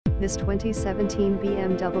This 2017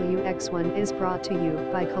 BMW X1 is brought to you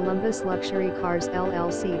by Columbus Luxury Cars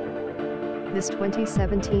LLC. This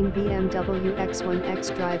 2017 BMW X1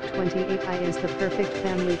 xDrive28i is the perfect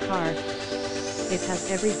family car. It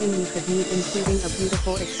has everything you could need, including a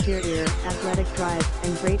beautiful exterior, athletic drive,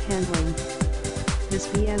 and great handling. This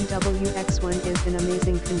BMW X1 is in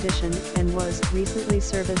amazing condition and was recently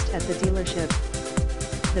serviced at the dealership.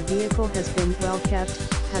 The vehicle has been well kept,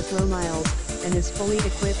 has low miles, and is fully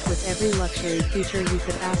equipped with every luxury feature you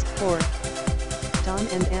could ask for. Don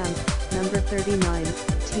and Amp, number 39,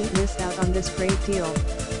 missed out on this great deal.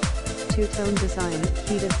 Two-tone design,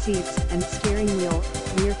 heated seats and steering wheel,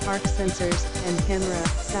 rear park sensors and camera,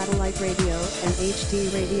 satellite radio and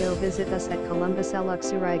HD radio. Visit us at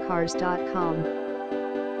columbusluxurycars.com.